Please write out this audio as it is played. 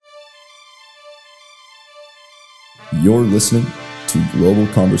You're listening to Global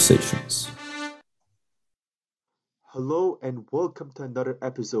Conversations. Hello and welcome to another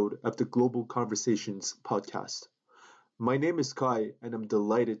episode of the Global Conversations podcast. My name is Kai and I'm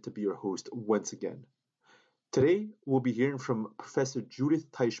delighted to be your host once again. Today we'll be hearing from Professor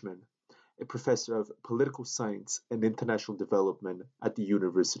Judith Teichmann, a professor of political science and international development at the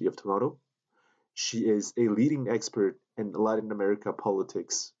University of Toronto. She is a leading expert in Latin America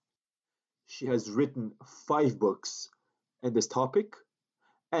politics. She has written 5 books in this topic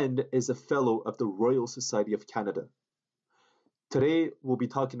and is a fellow of the Royal Society of Canada. Today, we'll be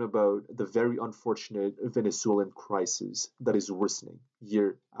talking about the very unfortunate Venezuelan crisis that is worsening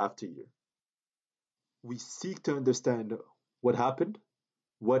year after year. We seek to understand what happened,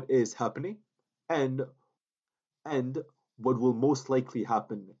 what is happening, and, and what will most likely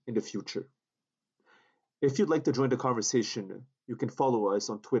happen in the future. If you'd like to join the conversation, you can follow us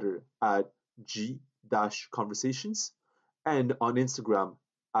on Twitter at G-Conversations and on Instagram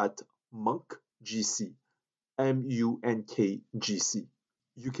at MunkGC. MUNKGC.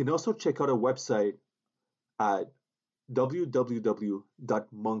 You can also check out our website at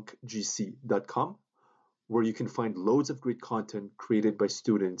www.munkgc.com, where you can find loads of great content created by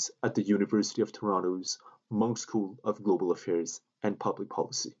students at the University of Toronto's Munk School of Global Affairs and Public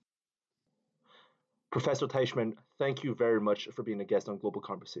Policy. Professor Teichmann, thank you very much for being a guest on Global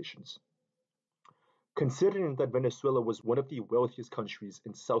Conversations. Considering that Venezuela was one of the wealthiest countries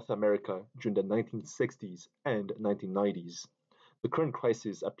in South America during the 1960s and 1990s, the current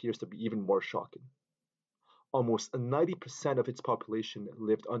crisis appears to be even more shocking. Almost 90% of its population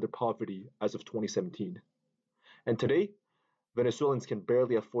lived under poverty as of 2017. And today, Venezuelans can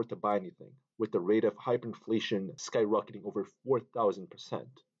barely afford to buy anything, with the rate of hyperinflation skyrocketing over 4,000%.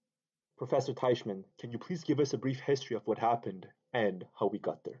 Professor Teichmann, can you please give us a brief history of what happened and how we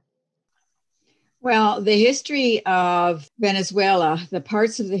got there? Well, the history of Venezuela, the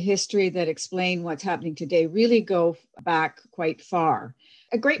parts of the history that explain what's happening today really go back quite far.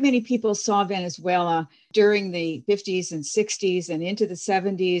 A great many people saw Venezuela during the 50s and 60s and into the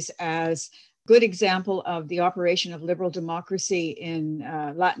 70s as a good example of the operation of liberal democracy in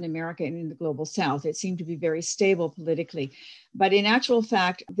Latin America and in the global South. It seemed to be very stable politically. But in actual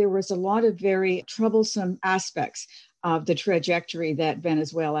fact, there was a lot of very troublesome aspects of the trajectory that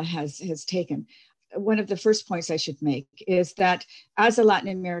Venezuela has taken. One of the first points I should make is that as a Latin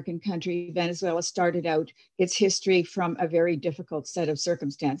American country, Venezuela started out its history from a very difficult set of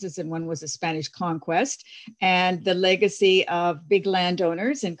circumstances. And one was the Spanish conquest and the legacy of big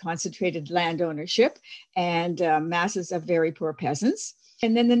landowners and concentrated land ownership and masses of very poor peasants.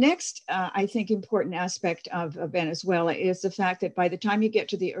 And then the next, I think, important aspect of Venezuela is the fact that by the time you get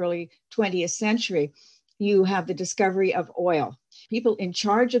to the early 20th century, you have the discovery of oil. People in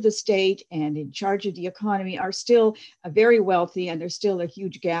charge of the state and in charge of the economy are still very wealthy, and there's still a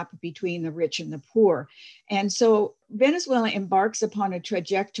huge gap between the rich and the poor. And so Venezuela embarks upon a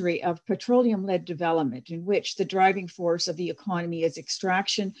trajectory of petroleum-led development in which the driving force of the economy is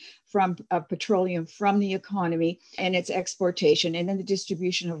extraction of petroleum from the economy and its exportation, and then the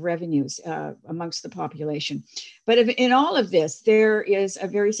distribution of revenues amongst the population. But in all of this, there is a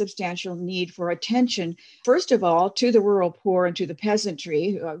very substantial need for attention, first of all, to the rural poor and to the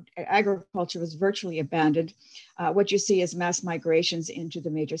peasantry. Agriculture was virtually abandoned. What you see is mass migrations into the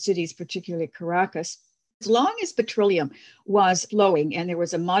major cities, particularly Caracas. As long as petroleum was flowing and there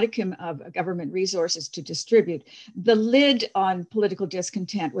was a modicum of government resources to distribute, the lid on political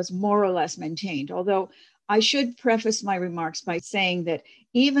discontent was more or less maintained. Although I should preface my remarks by saying that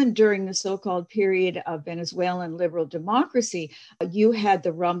even during the so-called period of Venezuelan liberal democracy, you had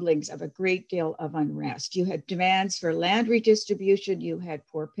the rumblings of a great deal of unrest. You had demands for land redistribution. You had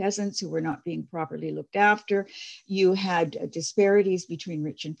poor peasants who were not being properly looked after. You had disparities between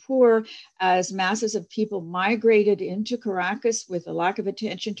rich and poor. As masses of people migrated into Caracas with a lack of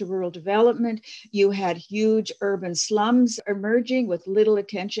attention to rural development, you had huge urban slums emerging with little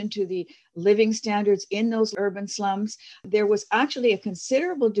attention to the living standards in those urban slums. There was actually a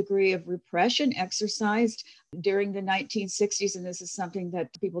considerable degree of repression exercised during the 1960s, and this is something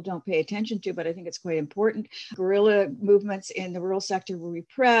that people don't pay attention to, but I think it's quite important. Guerrilla movements in the rural sector were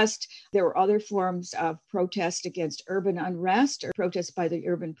repressed. There were other forms of protest against urban unrest or protest by the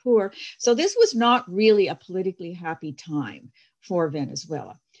urban poor. So this was not really a politically happy time for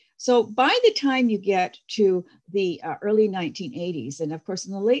Venezuela. So by the time you get to the early 1980s, and of course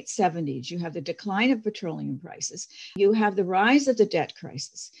in the late 70s, you have the decline of petroleum prices, you have the rise of the debt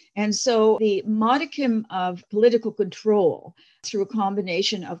crisis. And so the modicum of political control through a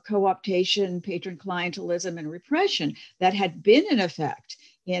combination of co-optation, patron clientelism, and repression that had been in effect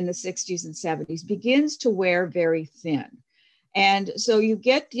in the 60s and 70s begins to wear very thin. And so you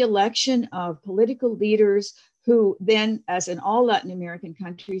get the election of political leaders who then, as in all Latin American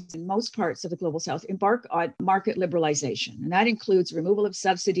countries in most parts of the global south, embark on market liberalization. And that includes removal of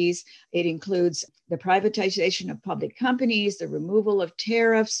subsidies. It includes the privatization of public companies, the removal of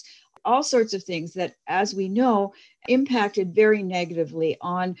tariffs, all sorts of things that, as we know, impacted very negatively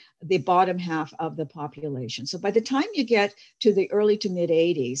on the bottom half of the population. So by the time you get to the early to mid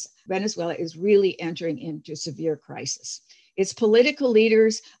 80s, Venezuela is really entering into severe crisis. Its political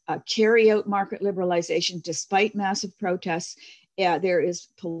leaders carry out market liberalization despite massive protests. There is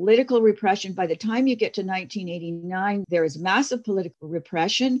political repression. By the time you get to 1989, there is massive political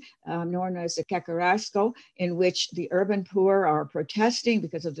repression, known as the Cacarasco, in which the urban poor are protesting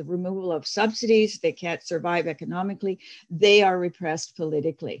because of the removal of subsidies. They can't survive economically. They are repressed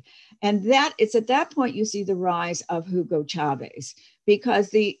politically. And it's at that point you see the rise of Hugo Chavez, because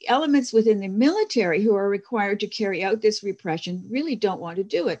the elements within the military who are required to carry out this repression really don't want to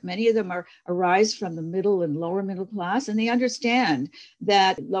do it. Many of them arise from the middle and lower middle class, and they understand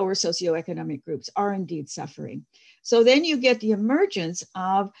that lower socioeconomic groups are indeed suffering. So then you get the emergence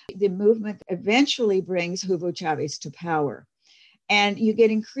of the movement that eventually brings Hugo Chavez to power. And you get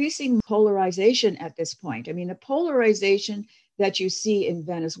increasing polarization at this point. I mean, the polarization that you see in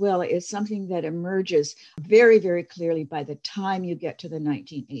Venezuela is something that emerges very, very clearly by the time you get to the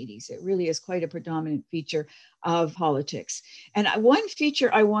 1980s. It really is quite a predominant feature of politics. And one feature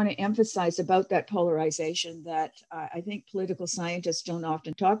I want to emphasize about that polarization that I think political scientists don't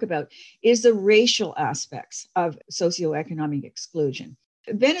often talk about is the racial aspects of socioeconomic exclusion.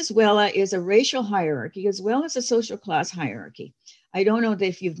 Venezuela is a racial hierarchy as well as a social class hierarchy. I don't know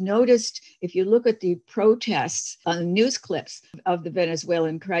if you've noticed, if you look at the protests on news clips of the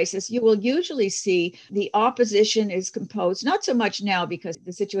Venezuelan crisis, you will usually see the opposition is composed, not so much now because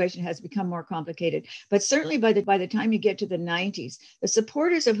the situation has become more complicated, but certainly by the time you get to the 90s, the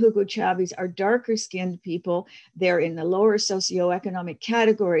supporters of Hugo Chavez are darker skinned people. They're in the lower socioeconomic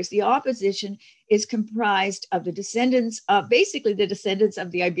categories. The opposition is comprised of the descendants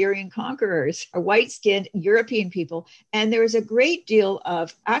of the Iberian conquerors, or white-skinned European people. And there is a great deal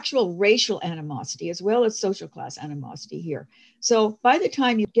of actual racial animosity as well as social class animosity here. So by the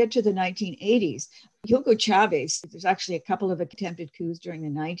time you get to the 1980s, Hugo Chavez, there's actually a couple of attempted coups during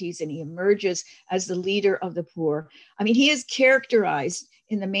the 90s, and he emerges as the leader of the poor. I mean, he is characterized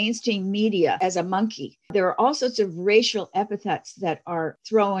in the mainstream media as a monkey. There are all sorts of racial epithets that are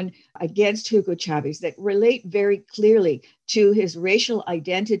thrown against Hugo Chavez that relate very clearly to his racial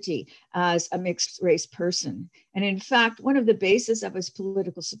identity as a mixed race person. And in fact, one of the bases of his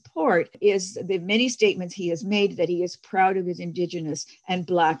political support is the many statements he has made that he is proud of his indigenous and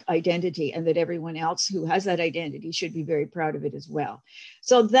Black identity, and that everyone else who has that identity should be very proud of it as well.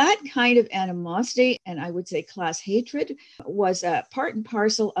 So that kind of animosity, and I would say class hatred, was a part and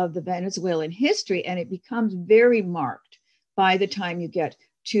parcel of the Venezuelan history, and it becomes very marked by the time you get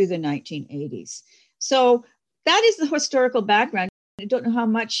to the 1980s. So that is the historical background. I don't know how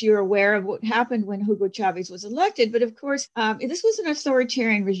much you're aware of what happened when Hugo Chavez was elected, but of course, this was an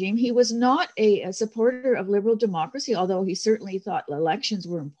authoritarian regime. He was not a supporter of liberal democracy, although he certainly thought elections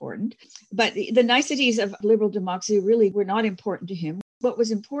were important. But the niceties of liberal democracy really were not important to him. What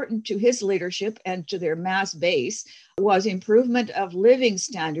was important to his leadership and to their mass base was improvement of living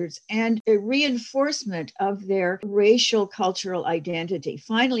standards and a reinforcement of their racial cultural identity.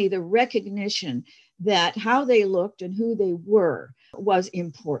 Finally, the recognition that how they looked and who they were was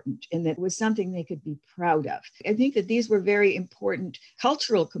important, and that was something they could be proud of. I think that these were very important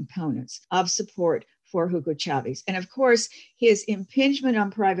cultural components of support for Hugo Chavez. And of course, his impingement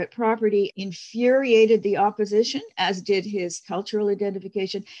on private property infuriated the opposition, as did his cultural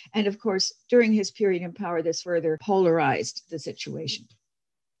identification. And of course, during his period in power, this further polarized the situation.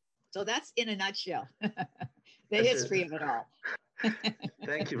 So that's in a nutshell, the history of it all.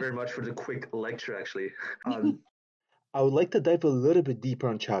 Thank you very much for the quick lecture, actually. I would like to dive a little bit deeper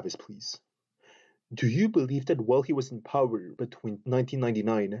on Chavez, please. Do you believe that while he was in power between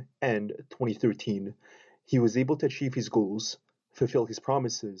 1999 and 2013, he was able to achieve his goals, fulfill his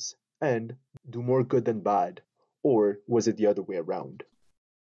promises, and do more good than bad? Or was it the other way around?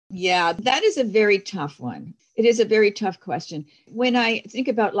 Yeah, that is a very tough one. It is a very tough question. When I think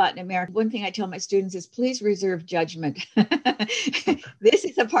about Latin America, one thing I tell my students is please reserve judgment. This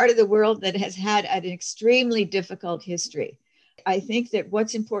is a part of the world that has had an extremely difficult history. I think that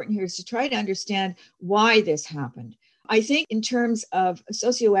what's important here is to try to understand why this happened. I think in terms of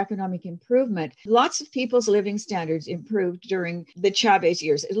socioeconomic improvement, lots of people's living standards improved during the Chavez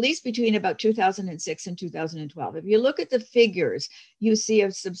years, at least between about 2006 and 2012. If you look at the figures, you see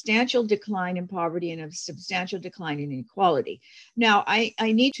a substantial decline in poverty and a substantial decline in inequality. Now, I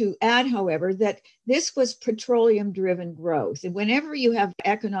need to add, however, that this was petroleum-driven growth. And whenever you have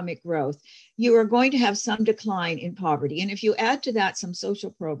economic growth, you are going to have some decline in poverty. And if you add to that some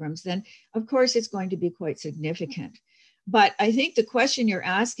social programs, then of course it's going to be quite significant. But I think the question you're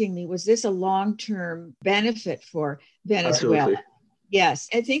asking me, was this a long-term benefit for Venezuela? Absolutely. Yes,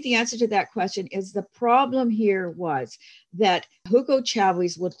 I think the answer to that question is the problem here was that Hugo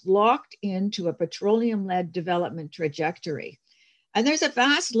Chavez was locked into a petroleum-led development trajectory. And there's a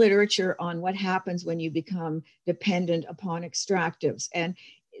vast literature on what happens when you become dependent upon extractives. And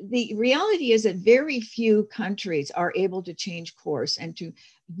the reality is that very few countries are able to change course and to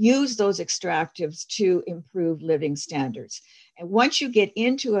use those extractives to improve living standards. And once you get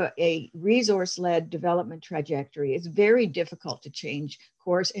into a resource-led development trajectory, it's very difficult to change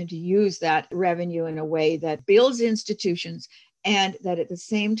course and to use that revenue in a way that builds institutions and that at the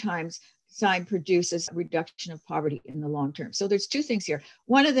same time produces a reduction of poverty in the long term. So there's two things here.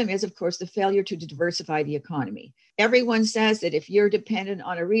 One of them is, of course, the failure to diversify the economy. Everyone says that if you're dependent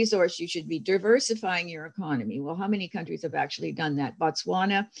on a resource, you should be diversifying your economy. Well, how many countries have actually done that?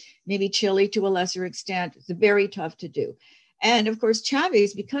 Botswana, maybe Chile to a lesser extent. It's very tough to do. And of course,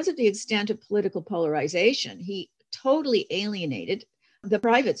 Chavez, because of the extent of political polarization, he totally alienated the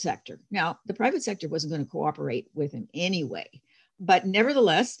private sector. Now, the private sector wasn't going to cooperate with him anyway. But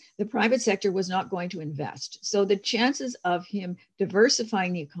nevertheless, the private sector was not going to invest. So the chances of him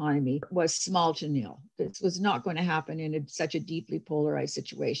diversifying the economy was small to nil. This was not going to happen in such a deeply polarized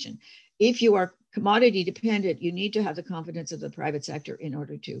situation. If you are commodity dependent, you need to have the confidence of the private sector in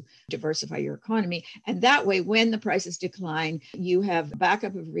order to diversify your economy. And that way, when the prices decline, you have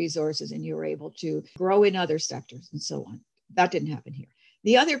backup of resources and you're able to grow in other sectors and so on. That didn't happen here.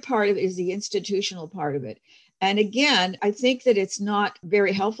 The other part of it is the institutional part of it. And again, I think that it's not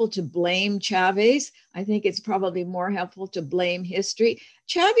very helpful to blame Chavez. I think it's probably more helpful to blame history.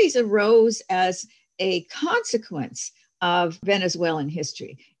 Chavez arose as a consequence of Venezuelan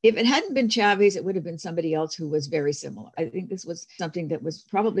history. If it hadn't been Chavez, it would have been somebody else who was very similar. I think this was something that was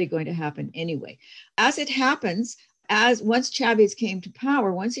probably going to happen anyway. As it happens, once Chavez came to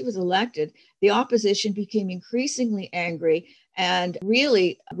power, once he was elected, the opposition became increasingly angry and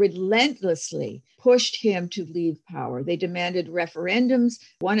really relentlessly pushed him to leave power. They demanded referendums,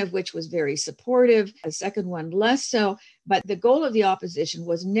 one of which was very supportive, a second one less so. But the goal of the opposition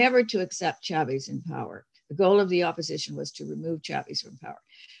was never to accept Chavez in power. The goal of the opposition was to remove Chavez from power.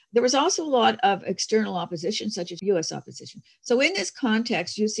 There was also a lot of external opposition, such as US opposition. So in this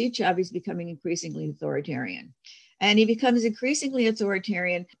context, you see Chavez becoming increasingly authoritarian. And he becomes increasingly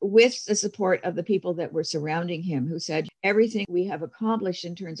authoritarian with the support of the people that were surrounding him, who said, everything we have accomplished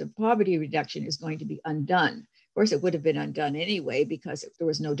in terms of poverty reduction is going to be undone. Of course, it would have been undone anyway because there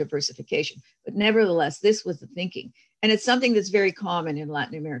was no diversification. But nevertheless, this was the thinking. And it's something that's very common in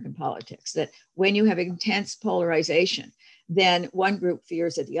Latin American politics, that when you have intense polarization, then one group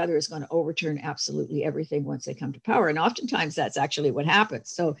fears that the other is going to overturn absolutely everything once they come to power. And oftentimes that's actually what happens.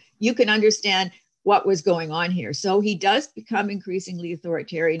 So you can understand what was going on here. So he does become increasingly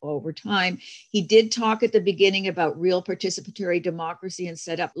authoritarian over time. He did talk at the beginning about real participatory democracy and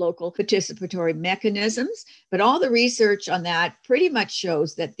set up local participatory mechanisms. But all the research on that pretty much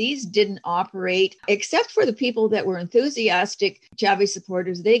shows that these didn't operate, except for the people that were enthusiastic Chavez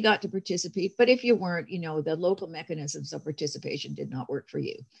supporters. They got to participate. But if you weren't, the local mechanisms of participation did not work for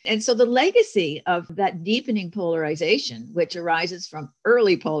you. And so the legacy of that deepening polarization, which arises from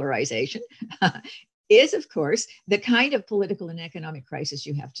early polarization, is, of course, the kind of political and economic crisis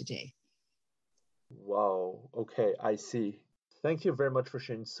you have today. Wow. Okay, I see. Thank you very much for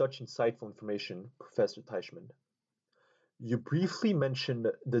sharing such insightful information, Professor Teichmann. You briefly mentioned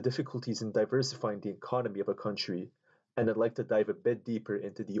the difficulties in diversifying the economy of a country, and I'd like to dive a bit deeper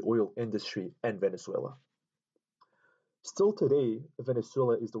into the oil industry and Venezuela. Still today,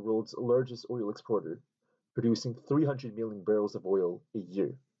 Venezuela is the world's largest oil exporter, producing 300 million barrels of oil a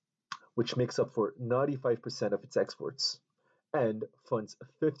year, which makes up for 95% of its exports and funds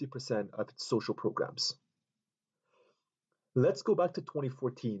 50% of its social programs. Let's go back to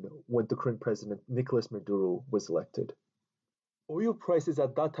 2014 when the current president Nicolas Maduro was elected. Oil prices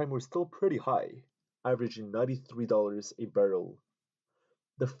at that time were still pretty high, averaging $93 a barrel.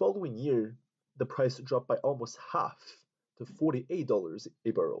 The following year, the price dropped by almost half to $48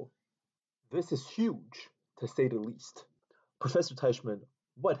 a barrel. This is huge, to say the least. Professor Teichmann,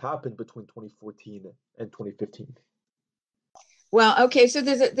 what happened between 2014 and 2015? Well, okay, so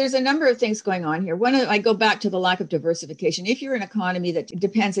there's a number of things going on here. I go back to the lack of diversification. If you're an economy that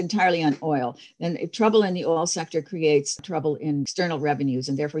depends entirely on oil, then if trouble in the oil sector creates trouble in external revenues,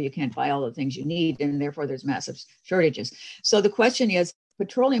 and therefore you can't buy all the things you need, and therefore there's massive shortages. So the question is,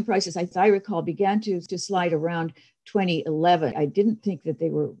 petroleum prices, as I recall, began to slide around 2011. I didn't think that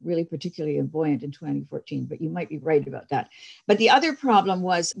they were really particularly buoyant in 2014, but you might be right about that. But the other problem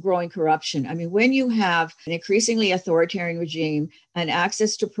was growing corruption. I mean, when you have an increasingly authoritarian regime and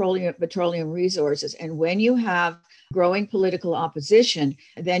access to petroleum resources, and when you have growing political opposition,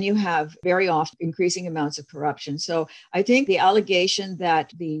 then you have very often increasing amounts of corruption. So I think the allegation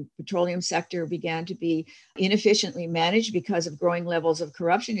that the petroleum sector began to be inefficiently managed because of growing levels of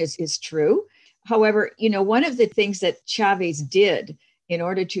corruption is true. However, one of the things that Chavez did in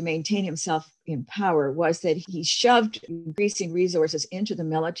order to maintain himself in power was that he shoved increasing resources into the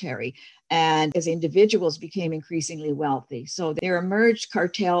military, and as individuals became increasingly wealthy. So there emerged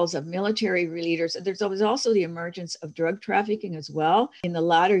cartels of military leaders. There was also the emergence of drug trafficking as well in the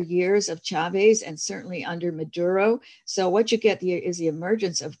latter years of Chavez and certainly under Maduro. So what you get is the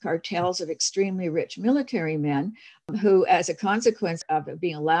emergence of cartels of extremely rich military men who, as a consequence of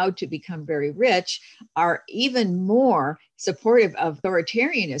being allowed to become very rich, are even more supportive of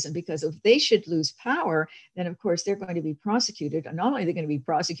authoritarianism, because if they should lose power, then of course they're going to be prosecuted. And not only are they going to be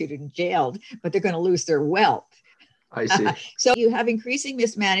prosecuted and jailed, but they're going to lose their wealth. I see. So you have increasing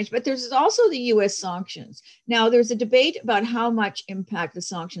mismanagement, but there's also the U.S. sanctions. Now, there's a debate about how much impact the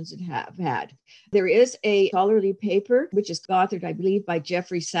sanctions have had. There is a scholarly paper, which is authored, I believe, by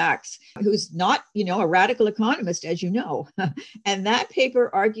Jeffrey Sachs, who's not, a radical economist, as you know. And that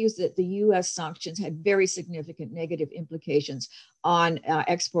paper argues that the U.S. sanctions had very significant negative implications on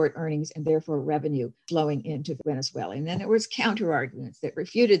export earnings and therefore revenue flowing into Venezuela. And then there was counter arguments that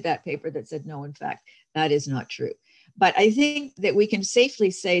refuted that paper that said, no, in fact, that is not true. But I think that we can safely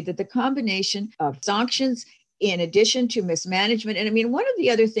say that the combination of sanctions in addition to mismanagement, and I mean, one of the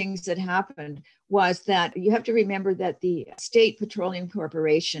other things that happened was that you have to remember that the State Petroleum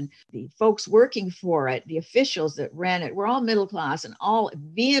Corporation, the folks working for it, the officials that ran it, were all middle class and all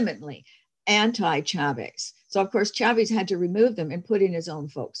vehemently anti-Chavez. So, of course, Chavez had to remove them and put in his own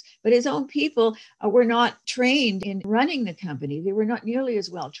folks. But his own people were not trained in running the company. They were not nearly as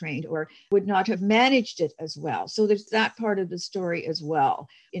well trained or would not have managed it as well. So there's that part of the story as well.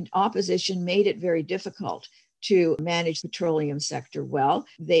 In opposition made it very difficult to manage the petroleum sector well.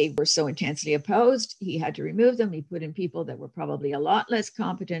 They were so intensely opposed, he had to remove them. He put in people that were probably a lot less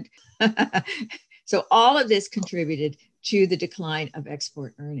competent. So all of this contributed to the decline of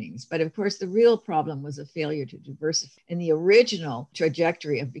export earnings. But of course, the real problem was a failure to diversify in the original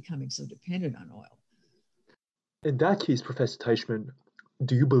trajectory of becoming so dependent on oil. In that case, Professor Teichmann,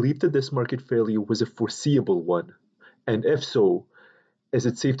 do you believe that this market failure was a foreseeable one? And if so, is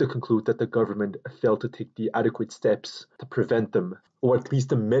it safe to conclude that the government failed to take the adequate steps to prevent them, or at least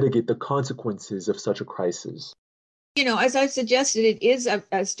to mitigate the consequences of such a crisis? As I suggested, it is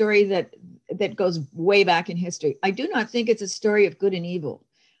a story that goes way back in history. I do not think it's a story of good and evil.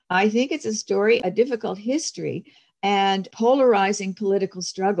 I think it's a difficult history and polarizing political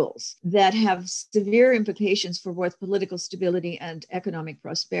struggles that have severe implications for both political stability and economic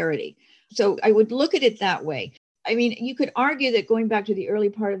prosperity. So I would look at it that way. I mean, you could argue that going back to the early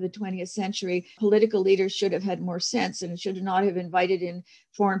part of the 20th century, political leaders should have had more sense and should not have invited in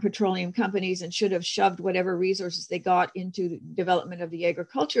foreign petroleum companies and should have shoved whatever resources they got into the development of the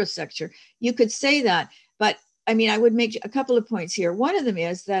agricultural sector. You could say that, but I mean, I would make a couple of points here. One of them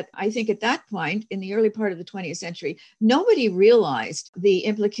is that I think at that point, in the early part of the 20th century, nobody realized the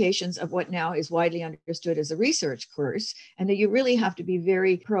implications of what now is widely understood as a research curse, and that you really have to be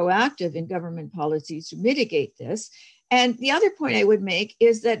very proactive in government policies to mitigate this. And the other point I would make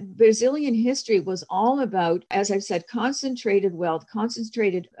is that Brazilian history was all about, as I've said, concentrated wealth,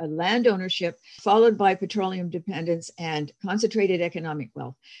 concentrated land ownership, followed by petroleum dependence and concentrated economic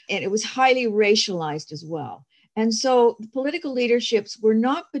wealth. And it was highly racialized as well. And so the political leaderships were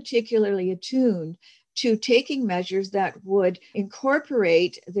not particularly attuned to taking measures that would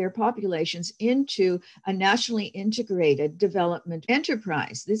incorporate their populations into a nationally integrated development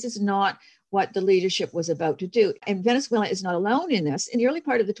enterprise. This is not what the leadership was about to do. And Venezuela is not alone in this. In the early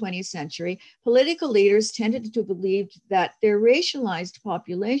part of the 20th century, political leaders tended to believe that their racialized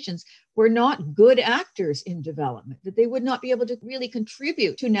populations were not good actors in development, that they would not be able to really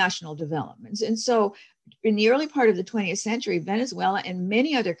contribute to national developments. And so in the early part of the 20th century, Venezuela and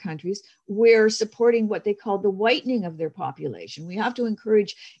many other countries were supporting what they called the whitening of their population. We have to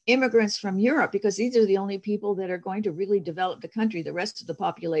encourage immigrants from Europe because these are the only people that are going to really develop the country. The rest of the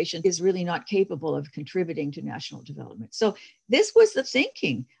population is really not not capable of contributing to national development. So this was the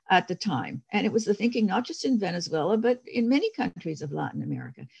thinking at the time. And it was the thinking not just in Venezuela, but in many countries of Latin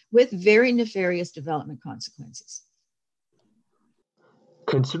America, with very nefarious development consequences.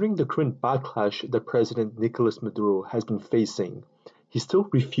 Considering the current backlash that President Nicolas Maduro has been facing, he still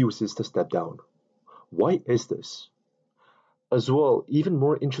refuses to step down. Why is this? As well, even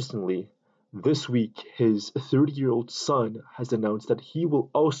more interestingly, this week his 30-year-old son has announced that he will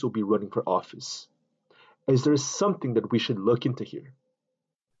also be running for office. Is there something that we should look into here?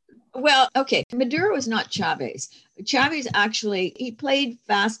 Well, okay, Maduro is not Chavez. Chavez actually, he played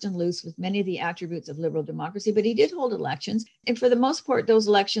fast and loose with many of the attributes of liberal democracy, but he did hold elections. And for the most part, those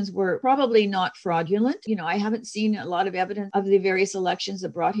elections were probably not fraudulent. I haven't seen a lot of evidence of the various elections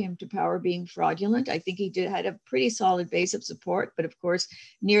that brought him to power being fraudulent. I think he had a pretty solid base of support, but of course,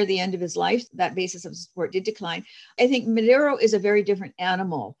 near the end of his life, that basis of support did decline. I think Maduro is a very different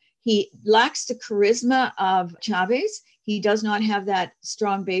animal. He lacks the charisma of Chavez. He does not have that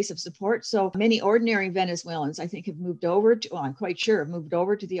strong base of support. So many ordinary Venezuelans, I think, have moved over to, well, I'm quite sure, have moved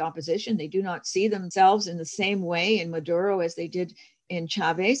over to the opposition. They do not see themselves in the same way in Maduro as they did in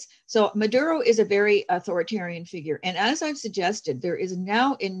Chavez. So Maduro is a very authoritarian figure. And as I've suggested, there is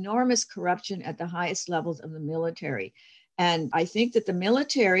now enormous corruption at the highest levels of the military. And I think that the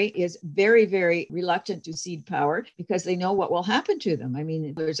military is very, very reluctant to cede power because they know what will happen to them. I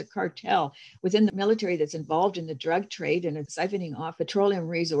mean, there's a cartel within the military that's involved in the drug trade and it's siphoning off petroleum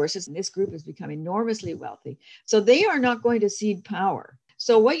resources. And this group has become enormously wealthy. So they are not going to cede power.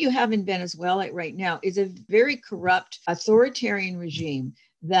 So what you have in Venezuela right now is a very corrupt authoritarian regime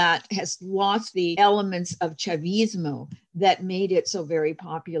that has lost the elements of Chavismo that made it so very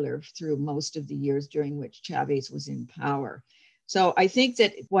popular through most of the years during which Chavez was in power. So I think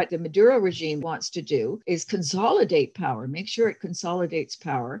that what the Maduro regime wants to do is consolidate power, make sure it consolidates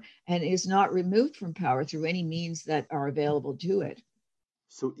power and is not removed from power through any means that are available to it.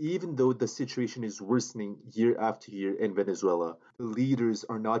 So even though the situation is worsening year after year in Venezuela, the leaders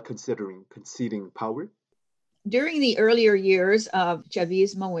are not considering conceding power? During the earlier years of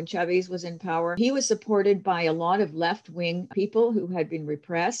Chavismo, when Chavez was in power, he was supported by a lot of left-wing people who had been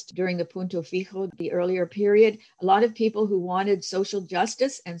repressed during the Punto Fijo, the earlier period. A lot of people who wanted social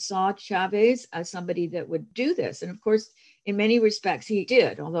justice and saw Chavez as somebody that would do this. And of course, in many respects, he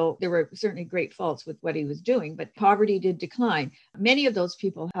did, although there were certainly great faults with what he was doing, but poverty did decline. Many of those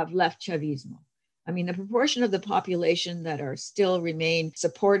people have left Chavismo. I mean, the proportion of the population that are still remain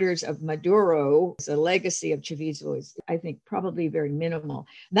supporters of Maduro as a legacy of Chavismo is, I think, probably very minimal.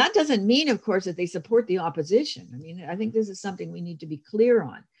 That doesn't mean, of course, that they support the opposition. I mean, I think this is something we need to be clear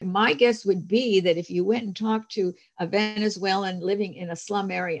on. My guess would be that if you went and talked to a Venezuelan living in a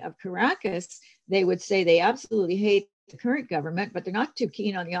slum area of Caracas, they would say they absolutely hate the current government, but they're not too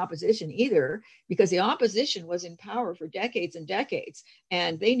keen on the opposition either, because the opposition was in power for decades and decades,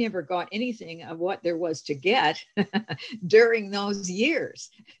 and they never got anything of what there was to get during those years.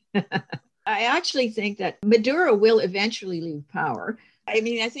 I actually think that Maduro will eventually leave power. I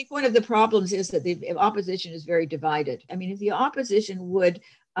mean, I think one of the problems is that the opposition is very divided. I mean, if the opposition would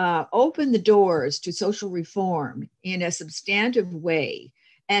open the doors to social reform in a substantive way,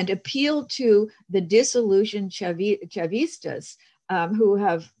 and appeal to the disillusioned Chavistas who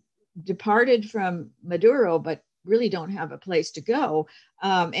have departed from Maduro, but really don't have a place to go.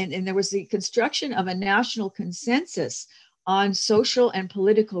 And there was the construction of a national consensus on social and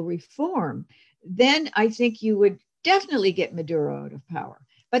political reform. Then I think you would definitely get Maduro out of power.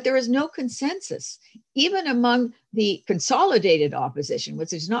 But there is no consensus, even among the consolidated opposition,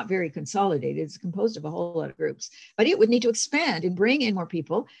 which is not very consolidated. It's composed of a whole lot of groups. But it would need to expand and bring in more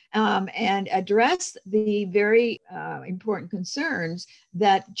people and address the very important concerns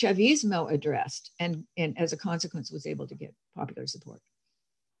that Chavismo addressed and as a consequence was able to get popular support.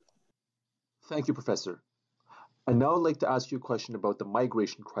 Thank you, Professor. I'd now like to ask you a question about the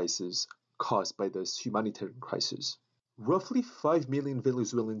migration crisis caused by this humanitarian crisis. Roughly 5 million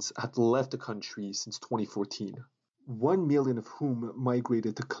Venezuelans have left the country since 2014, 1 million of whom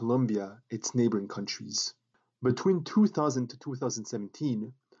migrated to Colombia, its neighboring countries. Between 2000 to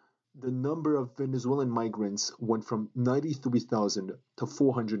 2017, the number of Venezuelan migrants went from 93,000 to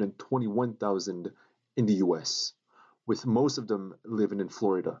 421,000 in the US, with most of them living in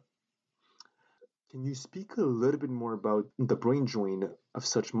Florida. Can you speak a little bit more about the brain drain of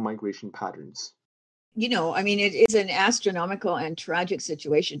such migration patterns? You know, I mean, it is an astronomical and tragic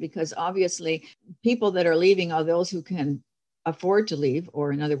situation because obviously people that are leaving are those who can afford to leave,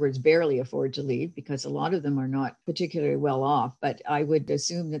 or in other words, barely afford to leave, because a lot of them are not particularly well off. But I would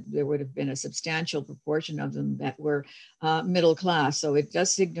assume that there would have been a substantial proportion of them that were middle class. So it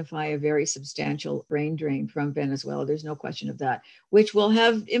does signify a very substantial brain drain from Venezuela. There's no question of that, which will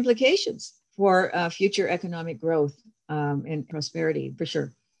have implications for future economic growth and prosperity, for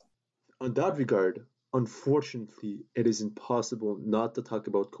sure. On that regard, unfortunately, it is impossible not to talk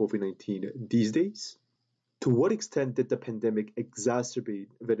about COVID-19 these days. To what extent did the pandemic exacerbate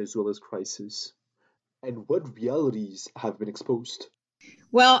Venezuela's crisis? And what realities have been exposed?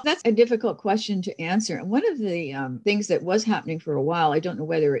 Well, that's a difficult question to answer. And one of the things that was happening for a while, I don't know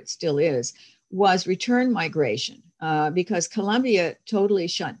whether it still is, was return migration because Colombia totally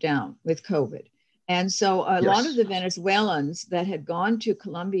shut down with COVID. And so a lot of the Venezuelans that had gone to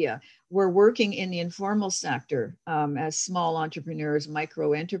Colombia were working in the informal sector as small entrepreneurs,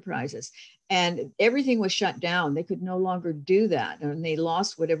 micro enterprises, and everything was shut down. They could no longer do that, and they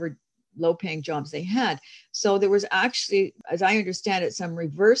lost whatever low-paying jobs they had. So there was actually, as I understand it, some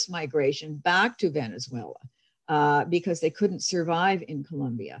reverse migration back to Venezuela because they couldn't survive in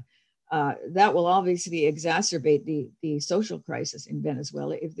Colombia. That will obviously exacerbate the social crisis in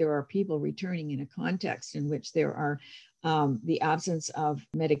Venezuela if there are people returning in a context in which there are the absence of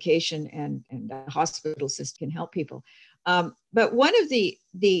medication and the hospital system can help people. But one of the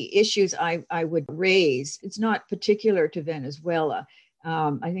issues I would raise, it's not particular to Venezuela.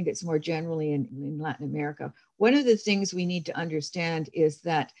 I think it's more generally in Latin America. One of the things we need to understand is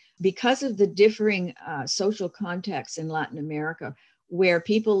that because of the differing social contexts in Latin America, where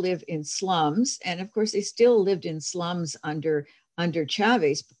people live in slums, and of course they still lived in slums under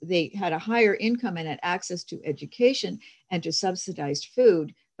Chavez, they had a higher income and had access to education and to subsidized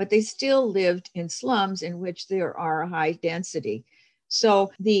food, but they still lived in slums in which there are high density.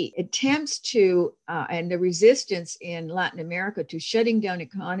 So the attempts to, and the resistance in Latin America to shutting down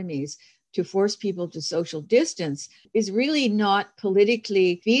economies to force people to social distance is really not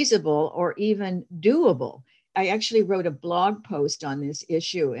politically feasible or even doable. I actually wrote a blog post on this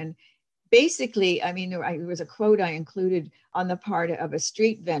issue. And basically, I mean, there was a quote I included on the part of a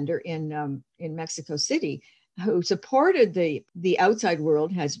street vendor in Mexico City who supported the outside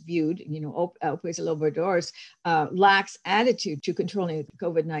world has viewed, El País Obrador's lax attitude to controlling the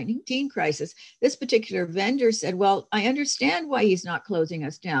COVID-19 crisis. This particular vendor said, well, I understand why he's not closing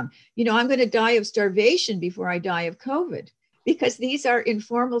us down. I'm going to die of starvation before I die of COVID. Because these are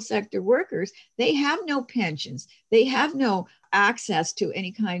informal sector workers. They have no pensions. They have no access to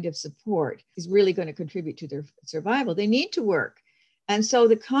any kind of support is really going to contribute to their survival. They need to work. And so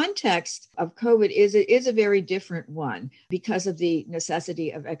the context of COVID is a very different one because of the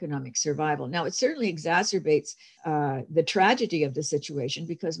necessity of economic survival. Now, it certainly exacerbates the tragedy of the situation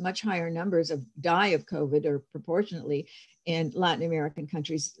because much higher numbers die of COVID or proportionately in Latin American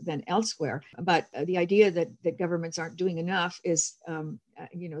countries than elsewhere. But the idea that governments aren't doing enough is,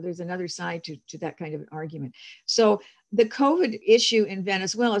 there's another side to that kind of an argument. So the COVID issue in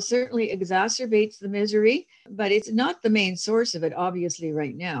Venezuela certainly exacerbates the misery, but it's not the main source of it, obviously,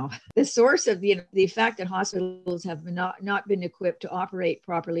 right now. The source of the fact that hospitals have not been equipped to operate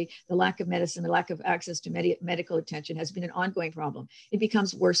properly, the lack of medicine, the lack of access to medical attention has been an ongoing problem. It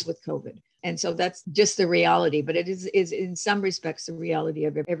becomes worse with COVID. And so that's just the reality, but it is in some respects the reality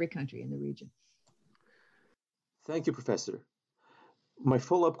of every country in the region. Thank you, Professor. My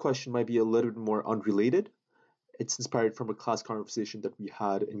follow-up question might be a little bit more unrelated. It's inspired from a class conversation that we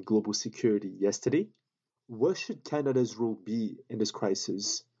had in global security yesterday. What should Canada's role be in this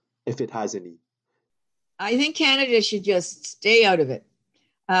crisis, if it has any? I think Canada should just stay out of it.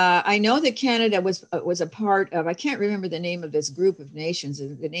 I know that Canada was a part of, I can't remember the name of this group of nations.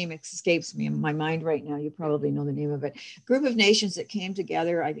 The name escapes me in my mind right now. You probably know the name of it. Group of nations that came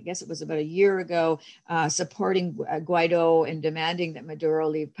together, I guess it was about a year ago, supporting Guaido and demanding that Maduro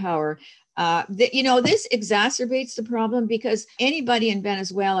leave power. This exacerbates the problem because anybody in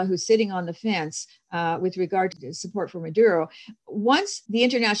Venezuela who's sitting on the fence with regard to support for Maduro, once the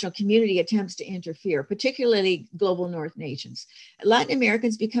international community attempts to interfere, particularly global North nations, Latin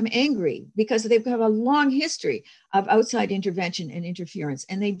Americans become angry because they have a long history of outside intervention and interference,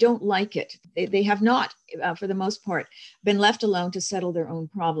 and they don't like it. They have not, for the most part, been left alone to settle their own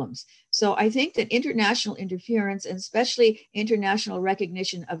problems. So I think that international interference, and especially international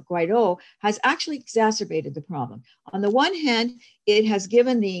recognition of Guaido, has actually exacerbated the problem. On the one hand, it has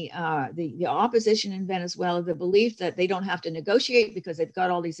given the opposition in Venezuela the belief that they don't have to negotiate because they've got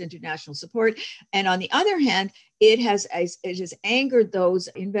all these international support. And on the other hand, it has angered those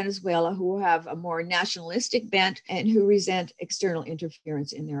in Venezuela who have a more nationalistic bent and who resent external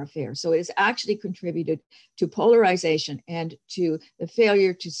interference in their affairs. So it has actually contributed to polarization and to the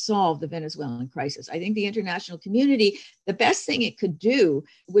failure to solve the Venezuelan crisis. I think the international community, the best thing it could do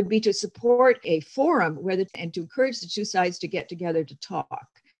would be to support a forum and to encourage the two sides to get together to talk.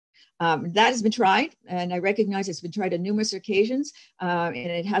 That has been tried, and I recognize it's been tried on numerous occasions, and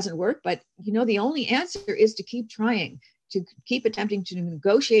it hasn't worked. But the only answer is to keep trying, to keep attempting to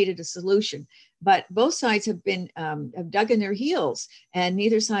negotiate a solution. But both sides have dug in their heels, and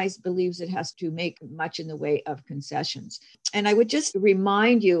neither side believes it has to make much in the way of concessions. And I would just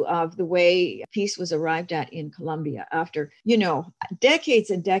remind you of the way peace was arrived at in Colombia after,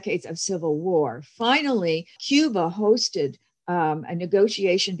 decades and decades of civil war. Finally, Cuba hosted a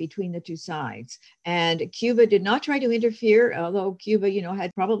negotiation between the two sides. And Cuba did not try to interfere, although Cuba,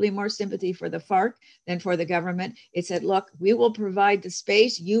 had probably more sympathy for the FARC than for the government. It said, look, we will provide the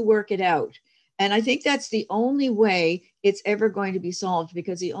space, you work it out. And I think that's the only way it's ever going to be solved,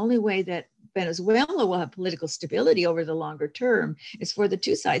 because the only way that Venezuela will have political stability over the longer term is for the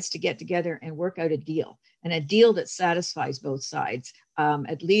two sides to get together and work out a deal, and a deal that satisfies both sides,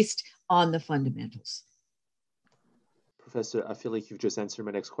 at least on the fundamentals. Professor, I feel like you've just answered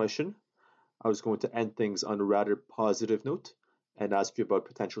my next question. I was going to end things on a rather positive note and ask you about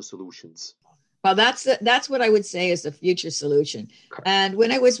potential solutions. Well, that's what I would say is the future solution. And when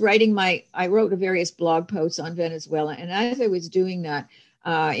I was writing I wrote various blog posts on Venezuela, and as I was doing that,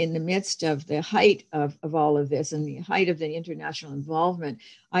 in the midst of the height of all of this and the height of the international involvement,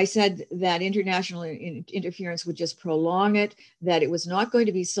 I said that international interference would just prolong it, that it was not going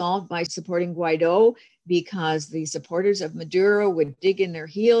to be solved by supporting Guaido, because the supporters of Maduro would dig in their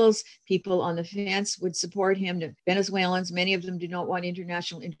heels. People on the fence would support him. The Venezuelans, many of them do not want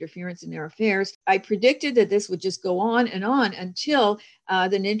international interference in their affairs. I predicted that this would just go on until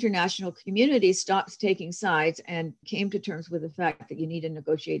the international community stops taking sides and came to terms with the fact that you need a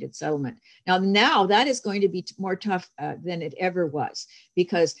negotiated settlement. Now that is going to be more tough than it ever was,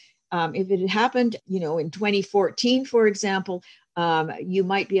 because if it had happened, in 2014, for example, you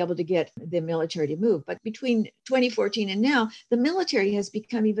might be able to get the military to move. But between 2014 and now, the military has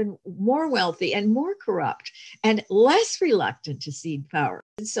become even more wealthy and more corrupt and less reluctant to cede power.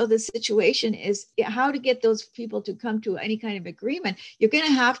 And so the situation is how to get those people to come to any kind of agreement. You're going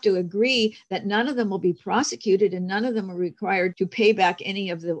to have to agree that none of them will be prosecuted and none of them are required to pay back any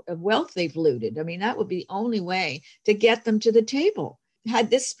of the wealth they've looted. I mean, that would be the only way to get them to the table.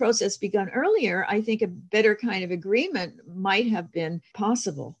 Had this process begun earlier, I think a better kind of agreement might have been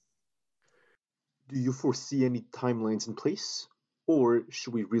possible. Do you foresee any timelines in place, or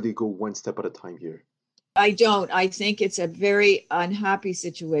should we really go one step at a time here? I don't. I think it's a very unhappy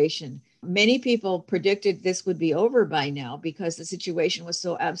situation. Many people predicted this would be over by now because the situation was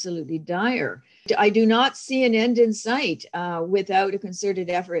so absolutely dire. I do not see an end in sight without a concerted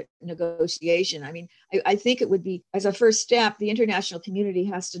effort negotiation. I mean, I think it would be, as a first step, the international community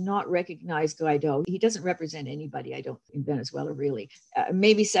has to not recognize Guaido. He doesn't represent anybody, in Venezuela, really.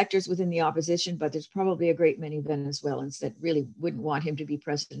 Maybe sectors within the opposition, but there's probably a great many Venezuelans that really wouldn't want him to be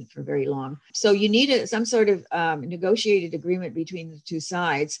president for very long. So you need some sort of negotiated agreement between the two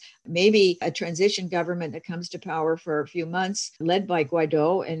sides. Maybe a transition government that comes to power for a few months, led by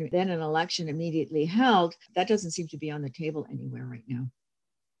Guaido, and then an election immediately held. That doesn't seem to be on the table anywhere right now.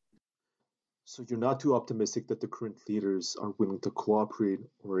 So you're not too optimistic that the current leaders are willing to cooperate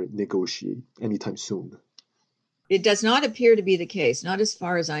or negotiate anytime soon? It does not appear to be the case, not as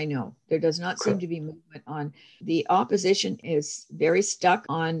far as I know. There does not seem to be movement on. The opposition is very stuck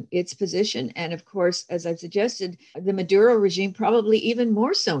on its position. And of course, as I've suggested, the Maduro regime probably even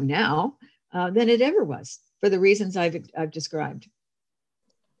more so now than it ever was, for the reasons I've described.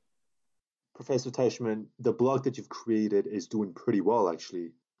 Professor Teichmann, the blog that you've created is doing pretty well,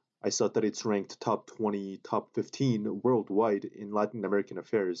 actually. I saw that it's ranked top 20, top 15 worldwide in Latin American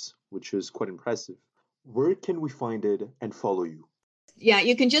affairs, which is quite impressive. Where can we find it and follow you? Yeah,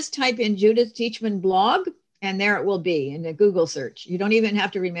 you can just type in Judith Teichmann blog, and there it will be in the Google search. You don't even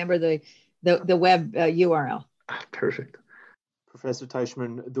have to remember the web URL. Perfect. Professor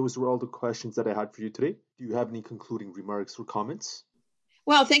Teichmann, those were all the questions that I had for you today. Do you have any concluding remarks or comments?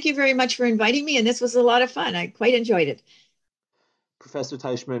 Well, thank you very much for inviting me, and this was a lot of fun. I quite enjoyed it. Professor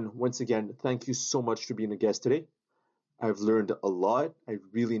Teichmann, once again, thank you so much for being a guest today. I've learned a lot. I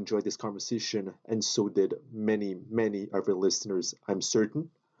really enjoyed this conversation, and so did many, many of our listeners, I'm certain.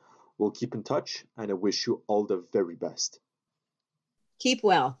 We'll keep in touch, and I wish you all the very best. Keep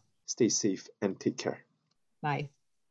well. Stay safe and take care. Bye.